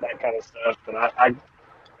and that kind of stuff. But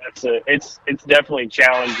it's definitely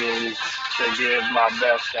challenging to give my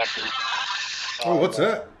best effort. What's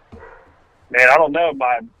that? Man, I don't know.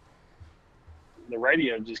 The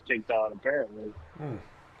radio just kicked on apparently.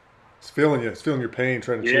 It's feeling you. It's feeling your pain,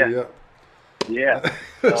 trying to cheer you up. Yeah.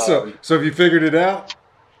 So have you figured it out?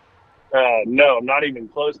 No, I'm not even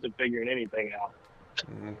close to figuring anything out.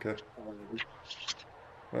 Okay.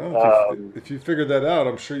 Well, if you figured that out,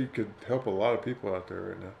 I'm sure you could help a lot of people out there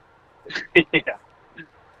right now. Yeah.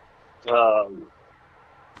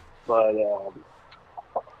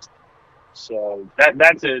 So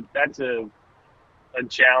that's a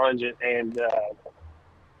challenge, and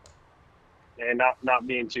not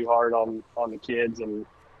being too hard on the kids, and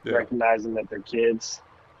recognizing that they're kids.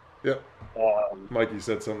 Yep. Mikey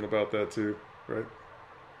said something about that too, right?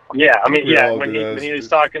 Yeah, I mean, when he was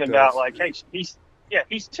talking about like, hey, he's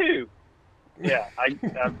 2. Yeah,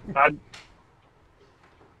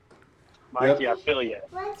 Mikey, I feel you.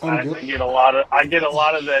 I get a lot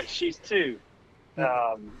of that. She's 2. Here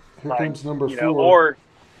like, comes number 4.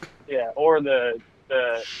 Or the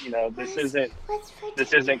this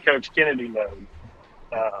isn't Coach Kennedy mode.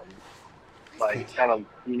 Like kind of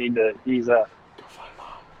you need to ease up. Go find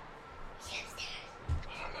Mom. I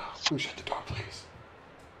don't know. Who shut the door, please?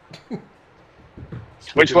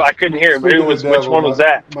 Which one? I couldn't hear. But which one was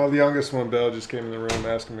that? My youngest one, Belle, just came in the room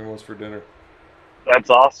asking me what's for dinner.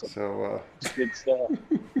 That's awesome. So it's good stuff.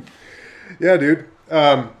 Yeah, dude.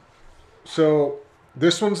 So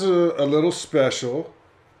this one's a little special.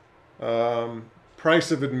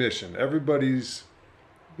 Price of admission. Everybody's.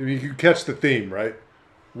 I mean, you catch the theme, right?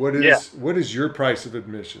 What is your price of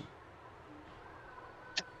admission?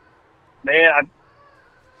 Man,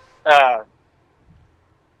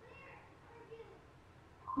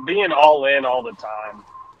 being all in all the time.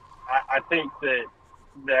 I think that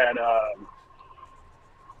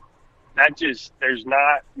just there's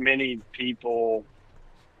not many people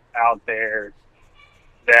out there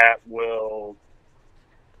that will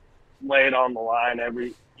lay it on the line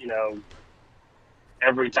every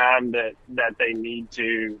time that they need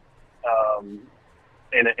to,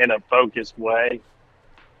 in a focused way,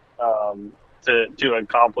 to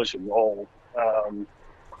accomplish a goal.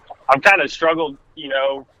 I've kind of struggled,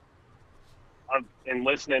 in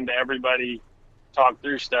listening to everybody talk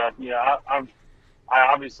through stuff. I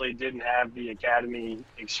obviously didn't have the academy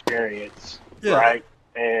experience, right?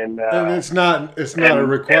 And it's not a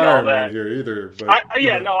requirement here either. But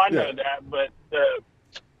I know that, but the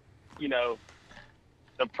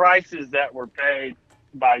prices that were paid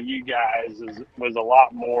by you guys was a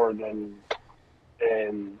lot more than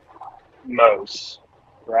most,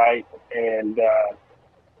 right? And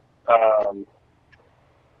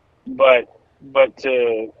but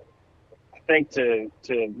to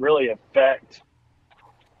really affect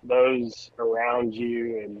those around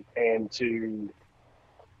you and to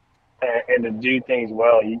do things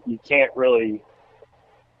well, you can't really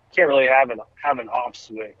have an off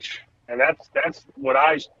switch, and that's what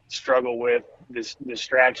I struggle with, this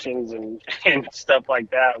distractions and stuff like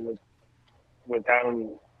that with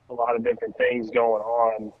having a lot of different things going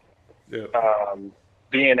on.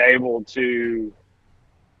 Being able to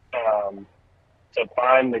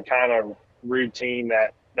find the kind of routine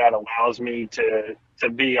that allows me to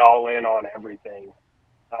be all in on everything,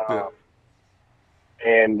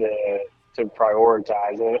 and to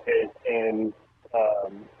prioritize it, and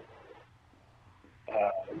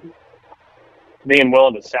being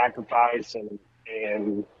willing to sacrifice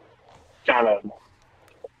and kind of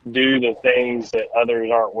do the things that others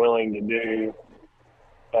aren't willing to do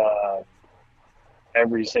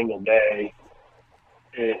every single day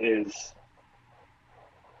is.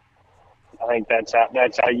 I think that's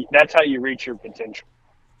how you reach your potential.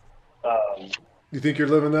 You think you're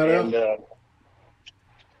living that out?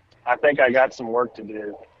 I think I got some work to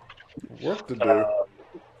do. Work to do.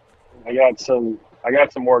 I got some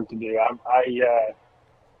work to do.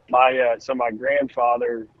 My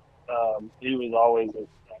grandfather, he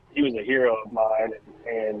was a hero of mine,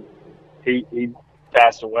 and he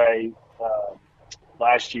passed away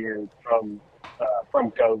last year from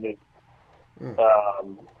COVID.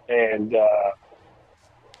 And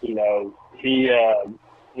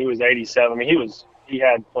he was 87. I mean, he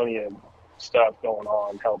had plenty of stuff going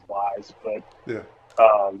on health wise, but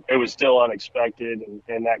It was still unexpected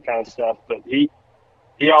and that kind of stuff. But he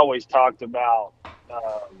always talked about,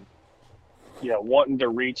 um, wanting to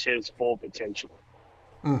reach his full potential.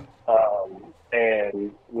 Mm.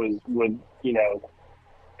 And would,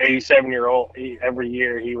 87-year-old, every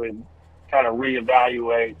year he would kind of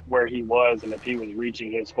reevaluate where he was and if he was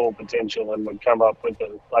reaching his full potential, and would come up with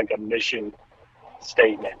a mission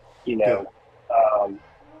statement, Yeah. um,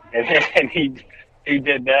 and, and he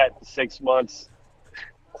did that 6 months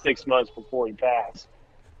before he passed.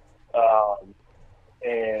 Um,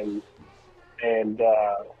 and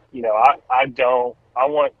I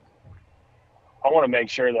want to make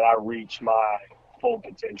sure that I reach my full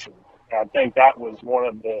potential. And I think that was one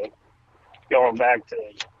of the, going back to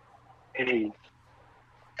any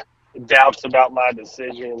doubts about my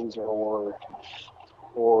decisions, or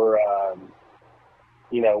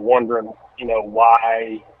wondering,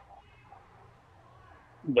 why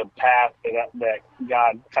the path that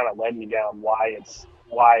God kind of led me down, why it's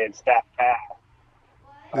that path,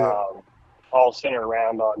 Yeah. all centered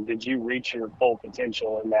around on, did you reach your full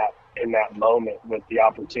potential in that moment with the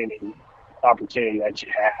opportunity that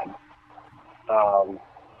you had.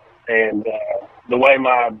 And the way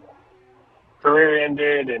my career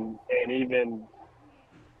ended, and even,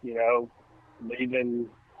 leaving,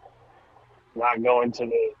 not going to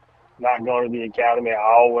the academy, I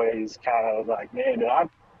always kind of was like, man, did I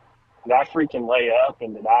freaking lay up,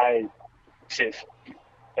 and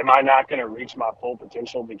am I not going to reach my full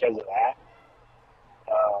potential because of that?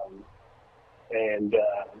 Um, and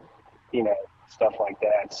stuff like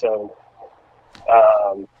that. So,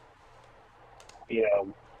 um, you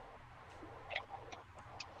know,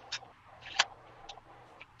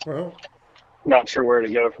 Well, not sure where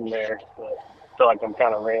to go from there, but I feel like I'm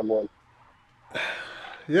kind of rambling.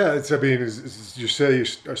 yeah. I mean, you say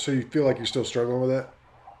so you feel like you're still struggling with that?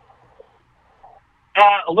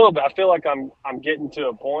 A little bit. I feel like I'm getting to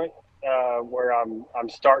a point where I'm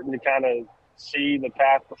starting to kind of see the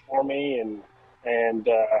path before me, and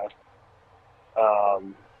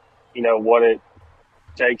what it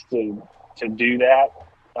takes to do that.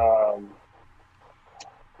 Um,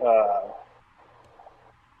 uh,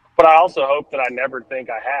 but I also hope that I never think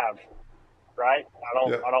I have. Right?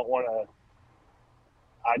 Yeah. I don't want to.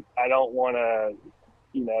 I don't want to.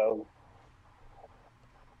 You know,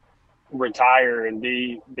 retire and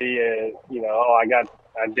be a,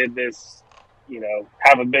 I did this,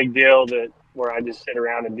 have a big deal that where I just sit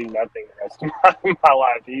around and do nothing the rest of my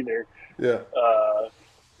life either. Yeah. Uh,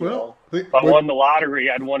 Well, I think if I what. won the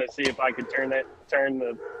lottery, I'd want to see if I could turn the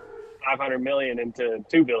 500 million into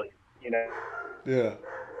 2 billion. Yeah.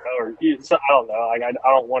 Or so I don't know. Like I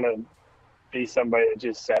don't want to be somebody that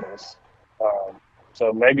just settles. Um,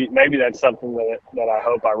 so maybe that's something that I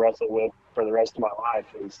hope I wrestle with for the rest of my life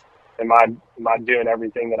is, am I doing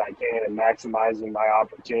everything that I can and maximizing my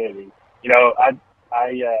opportunity? I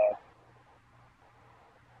I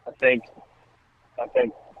think I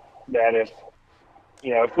think that if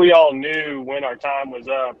we all knew when our time was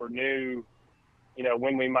up, or knew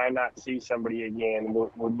when we might not see somebody again,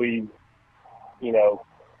 would we you know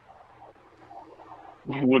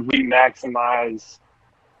would we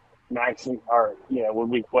or would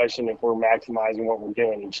we question if we're maximizing what we're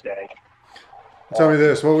doing each day? Tell me Um,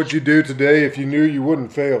 this: what would you do today if you knew you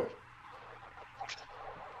wouldn't fail?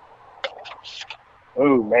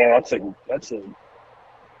 oh man, that's a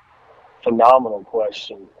phenomenal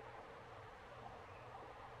question.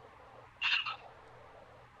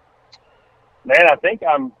 Man, I think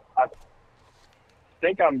I'm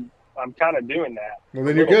kind of doing that Well, a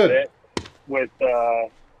then you're little good. bit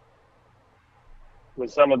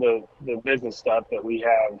with some of the business stuff that we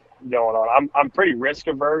have going on. I'm pretty risk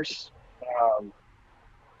averse. Um,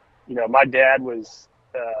 my dad was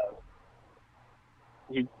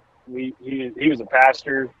he he was a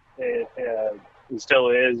pastor. He still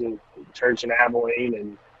is in a church in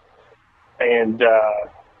Abilene, and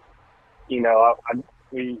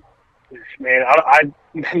we man, I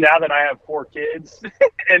now that I have 4 kids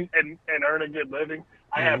and earn a good living,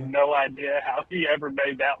 I have Hmm. no idea how he ever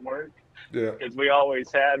made that work, Yeah. because we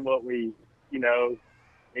always had what we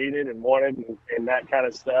needed and wanted, and that kind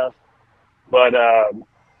of stuff. But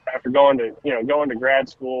after going to grad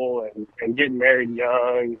school, and getting married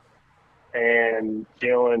young, and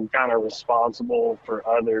feeling kind of responsible for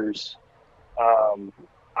others, um,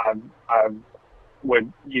 I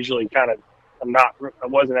would usually kind of, I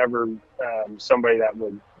wasn't ever somebody that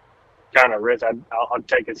would kind of risk. I'll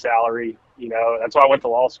take a salary. That's why I went to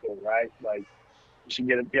law school, right? Like, you should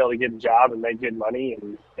be able to get a job and make good money,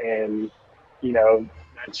 and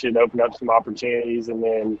that should open up some opportunities. And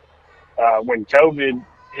then when COVID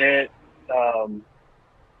hit, um,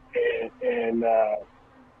 and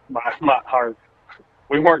our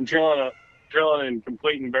we weren't drilling and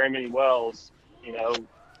completing very many wells, you know,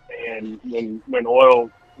 and when oil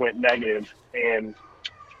went negative, and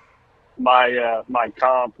my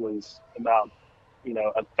comp was about,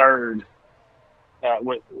 a third,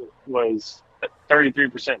 was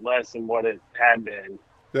 33% less than what it had been.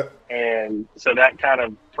 Yeah. And so that kind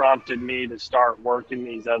of prompted me to start working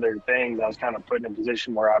these other things. I was kind of put in a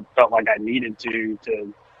position where I felt like I needed to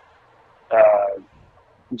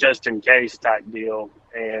just in case type deal.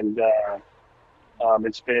 And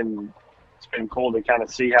it's been cool to kind of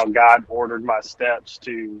see how God ordered my steps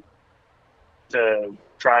to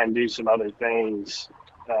try and do some other things,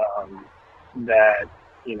 that,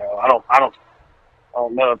 I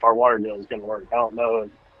don't know if our water deal is going to work. I don't know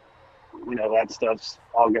if, that stuff's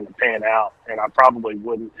all going to pan out, and I probably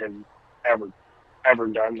wouldn't have ever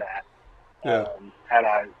done that, Yeah. had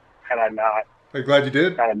I not I'm glad you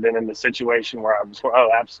did. kind of been in the situation where I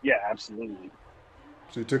was. Yeah, absolutely.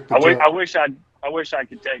 So you took the jump. I wish I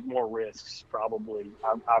could take more risks. Probably,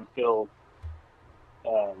 I feel,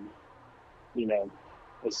 um, you know,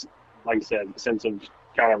 this, like I said, sense of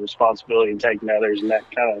kind of responsibility and taking others, and that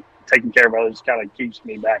kind of taking care of others kind of keeps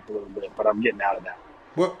me back a little bit. But I'm getting out of that.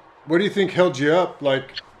 What do you think held you up,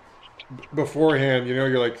 like beforehand?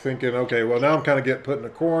 You're like thinking, okay, well now I'm kind of getting put in a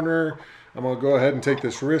corner. I'm gonna go ahead and take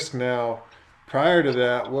this risk now. Prior to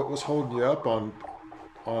that, what was holding you up on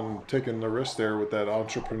taking the risk there with that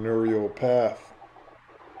entrepreneurial path?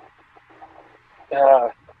 Uh,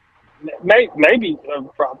 maybe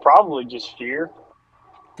probably just fear.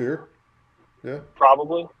 Fear? Yeah,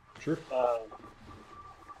 Probably. sure. Uh,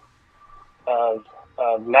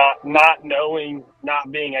 of not knowing,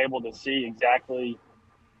 not being able to see exactly,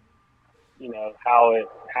 how it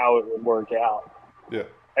would work out, Yeah,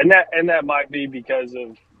 and that might be because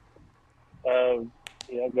of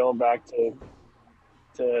going back to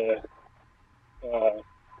uh,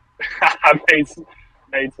 I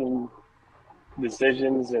made some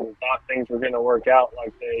decisions and thought things were going to work out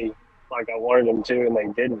like I wanted them to, and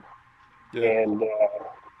they didn't. yeah, And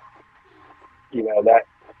that,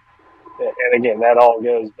 and again, that all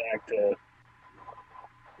goes back to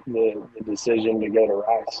the decision to go to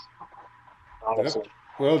Rice, yeah. honestly.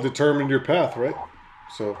 Well, determined your path, right?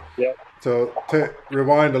 So, Yep.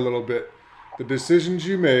 rewind a little bit. The decisions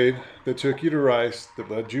you made that took you to Rice,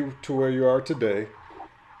 that led you to where you are today,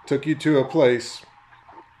 took you to a place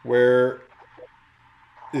where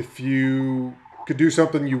if you could do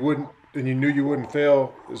something you wouldn't, and you knew you wouldn't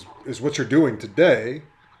fail, is what you're doing today.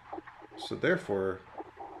 So therefore,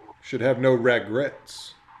 should have no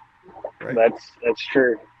regrets, right? That's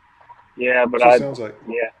true. Yeah, but That's what it sounds like.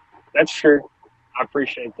 yeah, that's true. I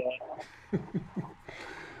appreciate that.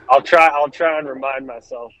 I'll try and remind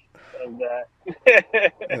myself of that.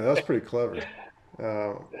 Yeah, that's pretty clever.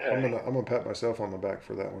 I'm gonna pat myself on the back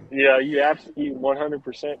for that one. Yeah, you absolutely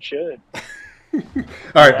 100% should. All You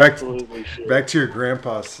right, absolutely should. back to your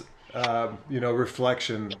grandpa's,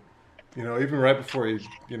 reflection. Even right before he,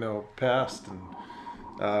 passed,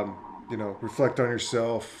 and reflect on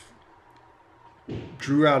yourself.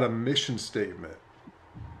 Drew out a mission statement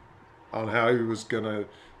on how he was gonna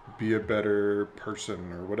be a better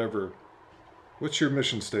person or whatever. What's your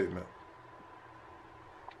mission statement?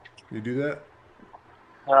 You do that?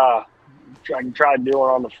 I can try doing it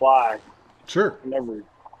on the fly. Sure. Never.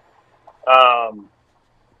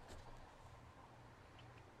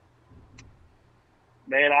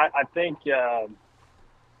 Man, I think.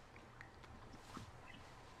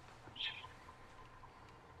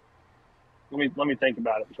 Let me think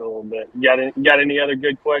about it for a little bit. You got any other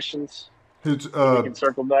good questions Who's, that we can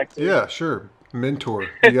circle back to? yeah, sure. Mentor.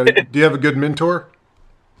 Do you have a good mentor?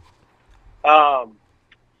 I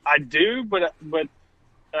do,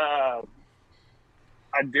 uh,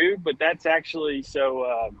 but that's actually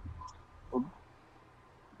so.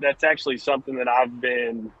 That's actually something that I've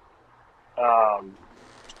been um,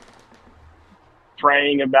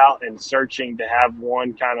 praying about and searching to have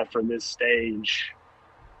one kind of for this stage,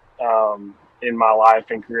 in my life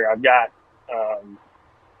and career. I've got,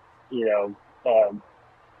 you know,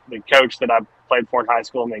 the coach that I played for in high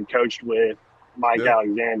school and then coached with, Mike Yeah.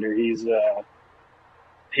 Alexander. He's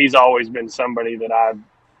always been somebody that I've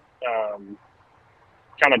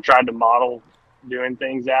kind of tried to model doing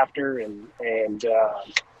things after, and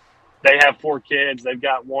they have 4 kids. They've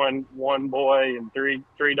got one boy and three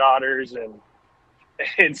daughters,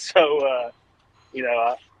 and so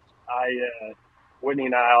I Whitney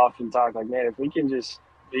and I often talk like, man, if we can just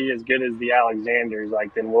be as good as the Alexanders,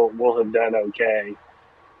 like, then we'll have done okay.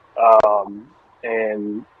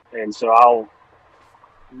 And so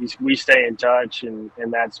we stay in touch and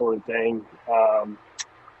that sort of thing. Uh,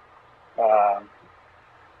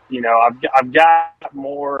 I've got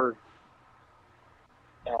more.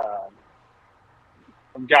 Uh,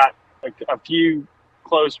 I've got a few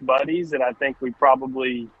close buddies that I think we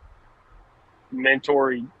probably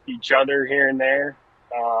mentor each other here and there.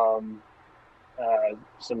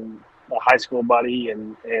 Some a high school buddy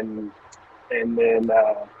and then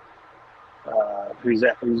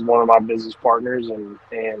who's one of my business partners and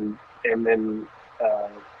then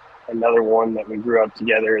another one that we grew up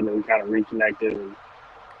together and then kind of reconnected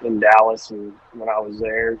in Dallas and when I was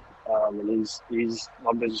there. And he's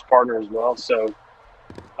my business partner as well. So,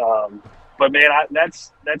 but man,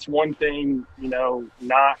 that's one thing,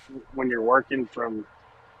 not when you're working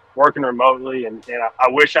remotely. And I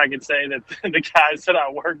wish I could say that the guys that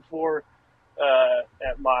I work for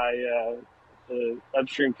at my the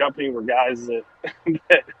upstream company were guys that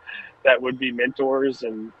that would be mentors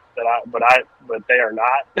and but they are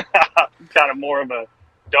not. Kind of more of a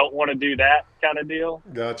don't want to do that kind of deal.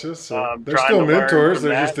 Gotcha. So they're Trying still to learn mentors. from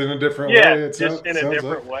They're that. just in a different Yeah, way. just in a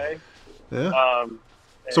different way. Yeah.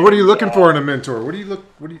 So what are you looking for in a mentor? What are you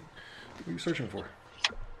searching for?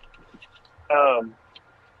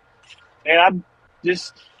 And I'm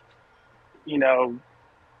just,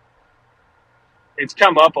 it's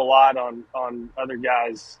come up a lot on other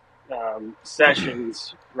guys'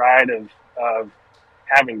 sessions, right? Of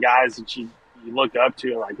having guys that you look up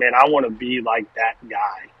to and like, man, I want to be like that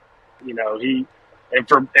guy.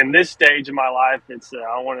 In this stage of my life, it's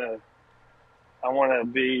I want to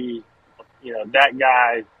be, that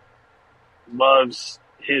guy loves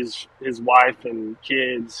his wife and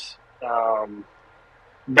kids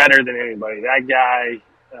better than anybody. That guy,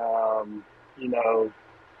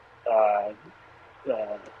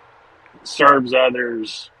 serves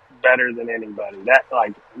others better than anybody.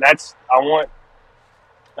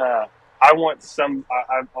 I want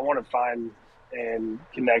to find and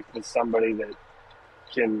connect with somebody that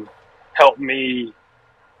can help me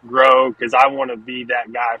grow because I want to be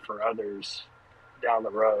that guy for others down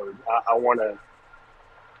the road. I want to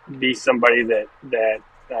be somebody that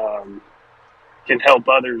can help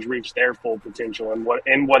others reach their full potential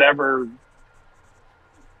in whatever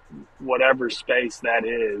space that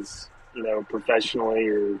is, professionally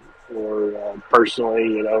or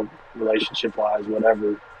personally, relationship wise,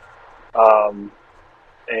 whatever.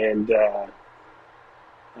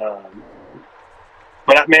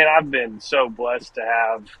 But man, I've been so blessed to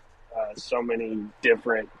have so many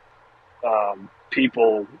different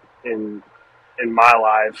people in my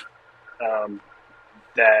life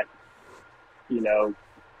that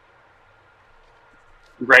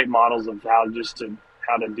great models of how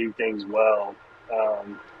to do things well.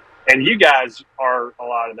 And you guys are a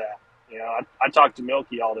lot of that. I talk to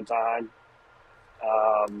Milky all the time,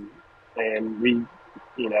 and we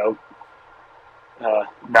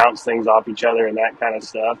bounce things off each other and that kind of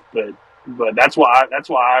stuff. But that's why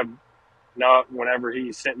I know whenever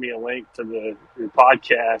he sent me a link to your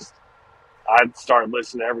podcast, I started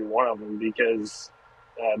listening to every one of them because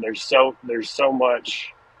there's so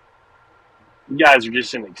much. You guys are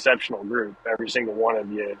just an exceptional group, every single one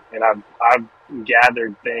of you, and I've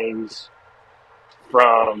gathered things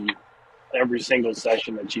from every single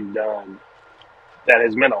session that you've done that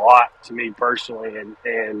has meant a lot to me personally,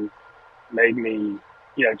 and made me,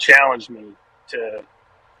 challenged me to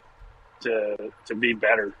be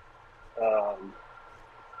better.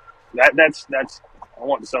 That's I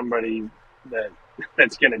want somebody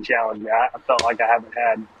that's going to challenge me. I felt like I haven't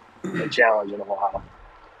had a challenge in a while.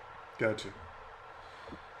 Gotcha.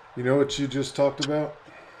 You know what you just talked about?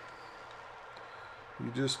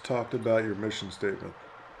 You just talked about your mission statement.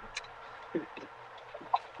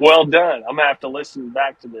 Well done. I'm going to have to listen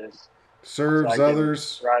back to this. Serves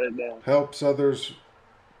others, write it down. Helps others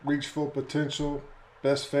reach full potential,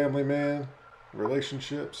 best family man,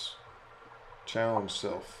 relationships, challenge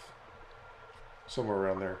self. Somewhere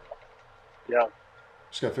around there. Yeah.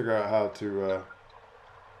 Just got to figure out how to,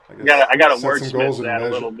 I got to wordsmith that a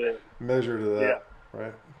little bit. Measure to that,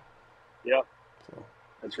 right? Yep. So.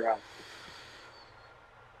 That's right.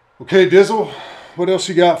 Okay, Dizzle, what else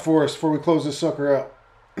you got for us before we close this sucker out?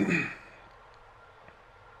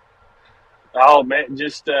 Oh man,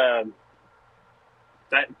 just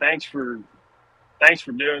thanks for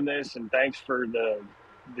doing this, and thanks for the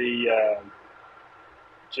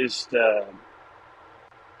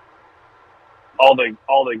all the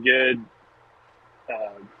good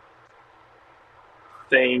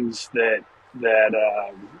things that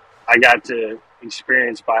I got to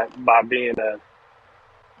experience by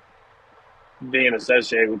being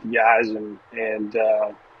associated with you guys, and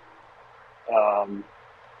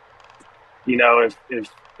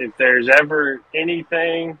if there's ever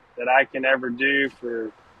anything that I can ever do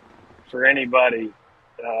for anybody,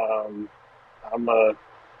 um, I'm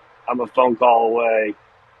a phone call away.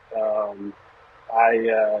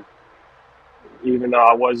 I Even though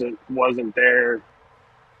I wasn't there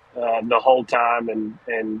the whole time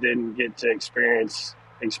and didn't get to experience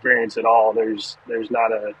it all. There's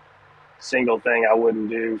not a single thing I wouldn't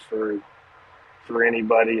do for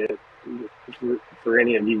anybody, for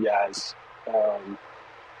any of you guys. Um,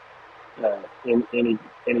 in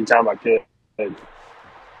anytime I could.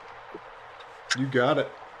 You got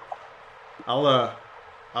it.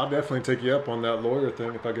 I'll definitely take you up on that lawyer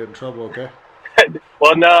thing if I get in trouble. Okay.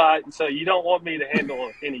 Well, no. So you don't want me to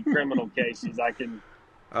handle any criminal cases?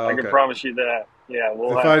 Oh, I can okay. promise you that. Yeah,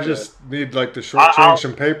 we'll If have I to. just need like to shortchange I'll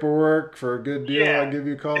some paperwork for a good deal, I yeah. give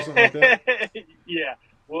you a call, something like that. Yeah.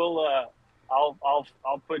 We'll.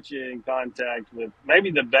 I'll put you in contact with.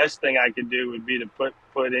 Maybe the best thing I could do would be to put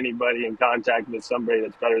anybody in contact with somebody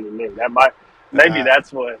that's better than me. That might. Maybe Uh,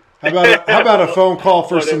 that's what. how about a phone call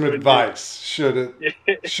for what some it would be. advice?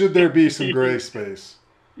 Should there be some gray space?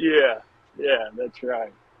 Yeah. Yeah. That's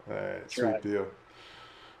right. All right, That's sweet right. deal.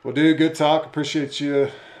 Well, dude, good talk. Appreciate you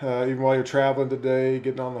even while you're traveling today,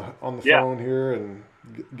 getting on the Yeah. phone here and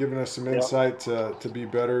giving us some Yeah. insight to be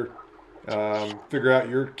better, figure out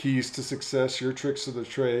your keys to success, your tricks of the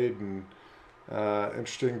trade, and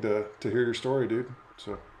interesting to hear your story, dude.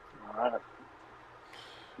 So, All right.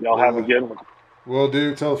 Y'all have a good one. will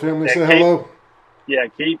do. Tell the family And say hello.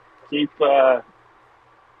 keep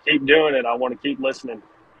keep doing it. I want to keep listening.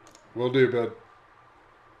 Will do, bud.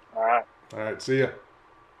 All right. All right, see ya.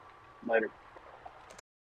 Later.